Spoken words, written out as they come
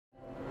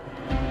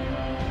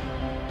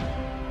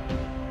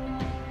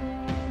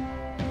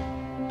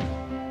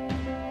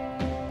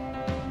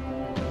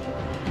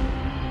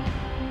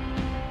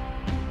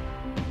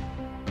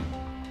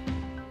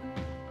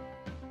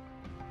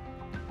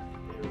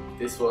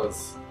this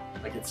was,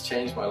 like, it's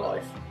changed my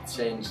life. It's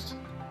changed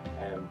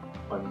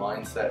my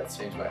mindset, it's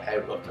changed my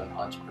outlook on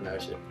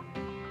entrepreneurship.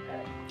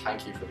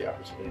 Thank you for the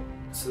opportunity.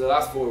 So the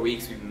last 4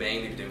 weeks we've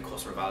mainly been doing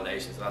customer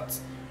validation, so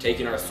that's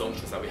taking our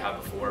assumptions that we had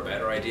before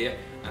about our idea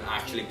and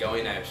actually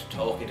going out,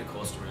 talking to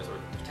customers or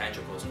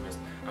potential customers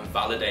and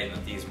validating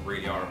that these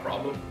really are a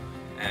problem.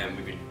 And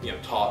we've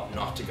been taught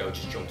not to go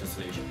just jump to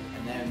solution.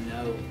 I now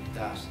know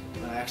that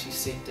when I actually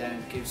sit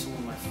down, give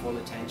someone my full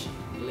attention,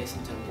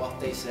 listen to what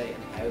they say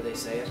and how they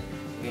say it,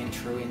 gain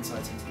true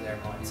insights into their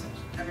mindset.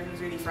 Everyone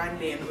was really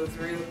friendly and it was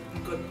real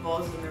good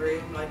buzz in the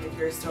room. Like if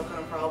you're stuck on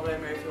a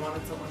problem or if you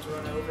wanted someone to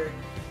run over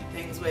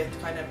things with,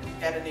 kind of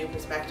get a new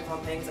perspective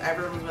on things,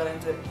 everyone was willing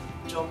to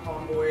jump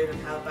on board and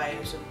help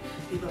out, and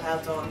people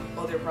helped on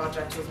other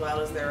projects as well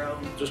as their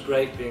own. Just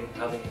great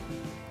having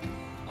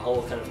a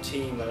whole kind of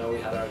team. I know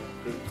we had our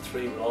group of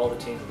 3 with all the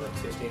teams, like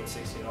 15,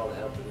 16, all the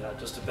help that we had,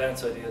 just to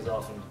bounce ideas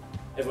off, and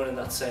everyone in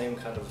that same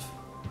kind of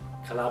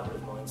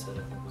collaborative mindset,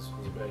 I think was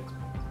great.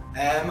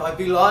 I'd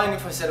be lying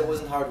if I said it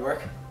wasn't hard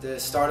work. The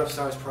Startup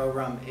Stars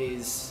program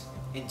is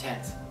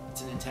intense.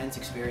 It's an intense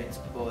experience,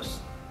 but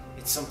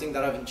it's something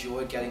that I've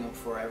enjoyed getting up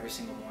for every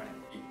single morning.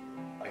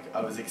 Like,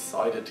 I was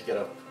excited to get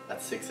up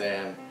at 6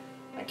 AM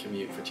and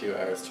commute for 2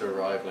 hours to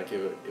arrive. Like,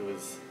 it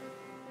was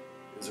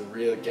a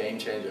real game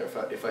changer.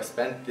 If I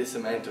spent this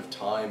amount of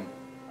time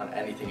on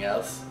anything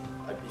else,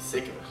 I'd be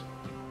sick of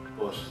it.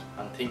 But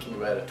I'm thinking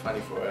about it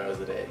 24 hours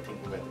a day,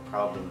 thinking about the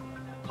problem,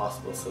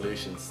 possible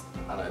solutions,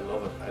 and I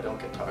love it. I don't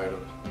get tired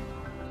of it.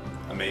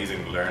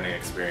 Amazing learning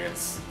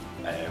experience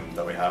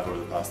that we have over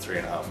the past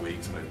 3.5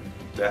 weeks, and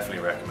I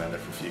definitely recommend it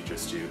for future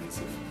students.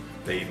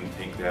 If they even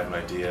think they have an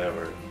idea,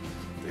 or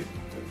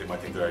they might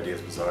think their idea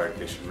is bizarre,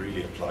 they should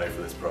really apply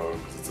for this program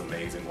because it's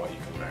amazing what you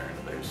can learn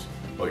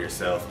about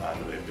yourself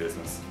and about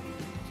business.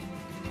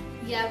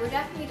 Yeah, we're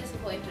definitely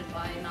disappointed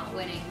by not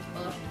winning,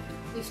 but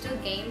we've still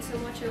gained so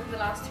much over the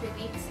last 3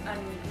 weeks,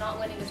 and not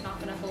winning is not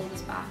going to hold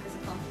us back as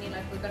a company.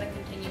 Like, we're going to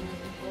continue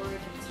moving forward.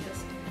 It's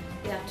just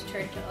we have to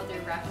turn to other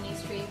revenue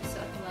streams. So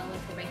at the moment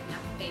we're making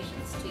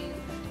applications to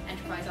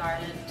Enterprise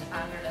Ireland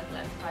and our local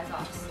enterprise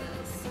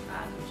offices,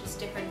 and just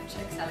different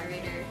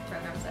accelerator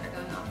programs that are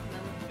going on at the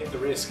moment. Take the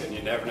risk and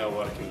you never know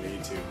what it can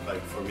lead to.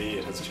 Like, for me,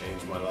 it has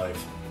changed my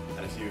life.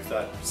 And if you have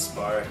that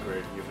spark or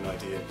you have an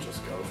idea,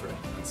 just go for it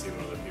and see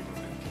what other people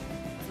think.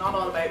 It's not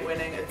all about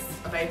winning, it's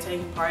about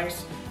taking part.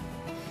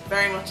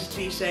 Very much a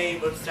cliche,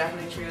 but it's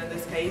definitely true in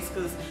this case,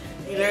 because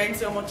you learn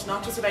so much,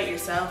 not just about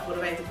yourself, but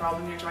about the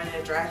problem you're trying to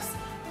address,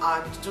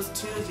 and just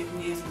tools you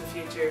can use in the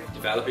future.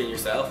 Developing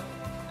yourself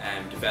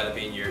and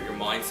developing your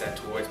mindset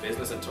towards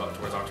business and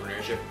towards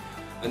entrepreneurship.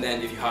 And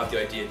then if you have the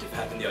idea,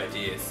 developing the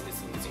idea is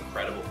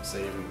incredible. So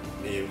even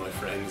me and my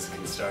friends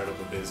can start up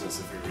a business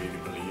if we really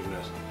believe in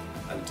it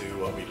and do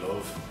what we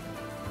love.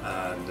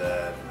 And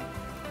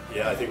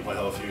yeah, I think my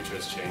whole future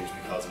has changed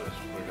because of it.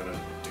 We're going to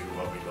do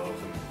what we love,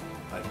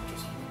 and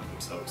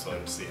I'm so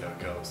excited to see how it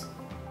goes.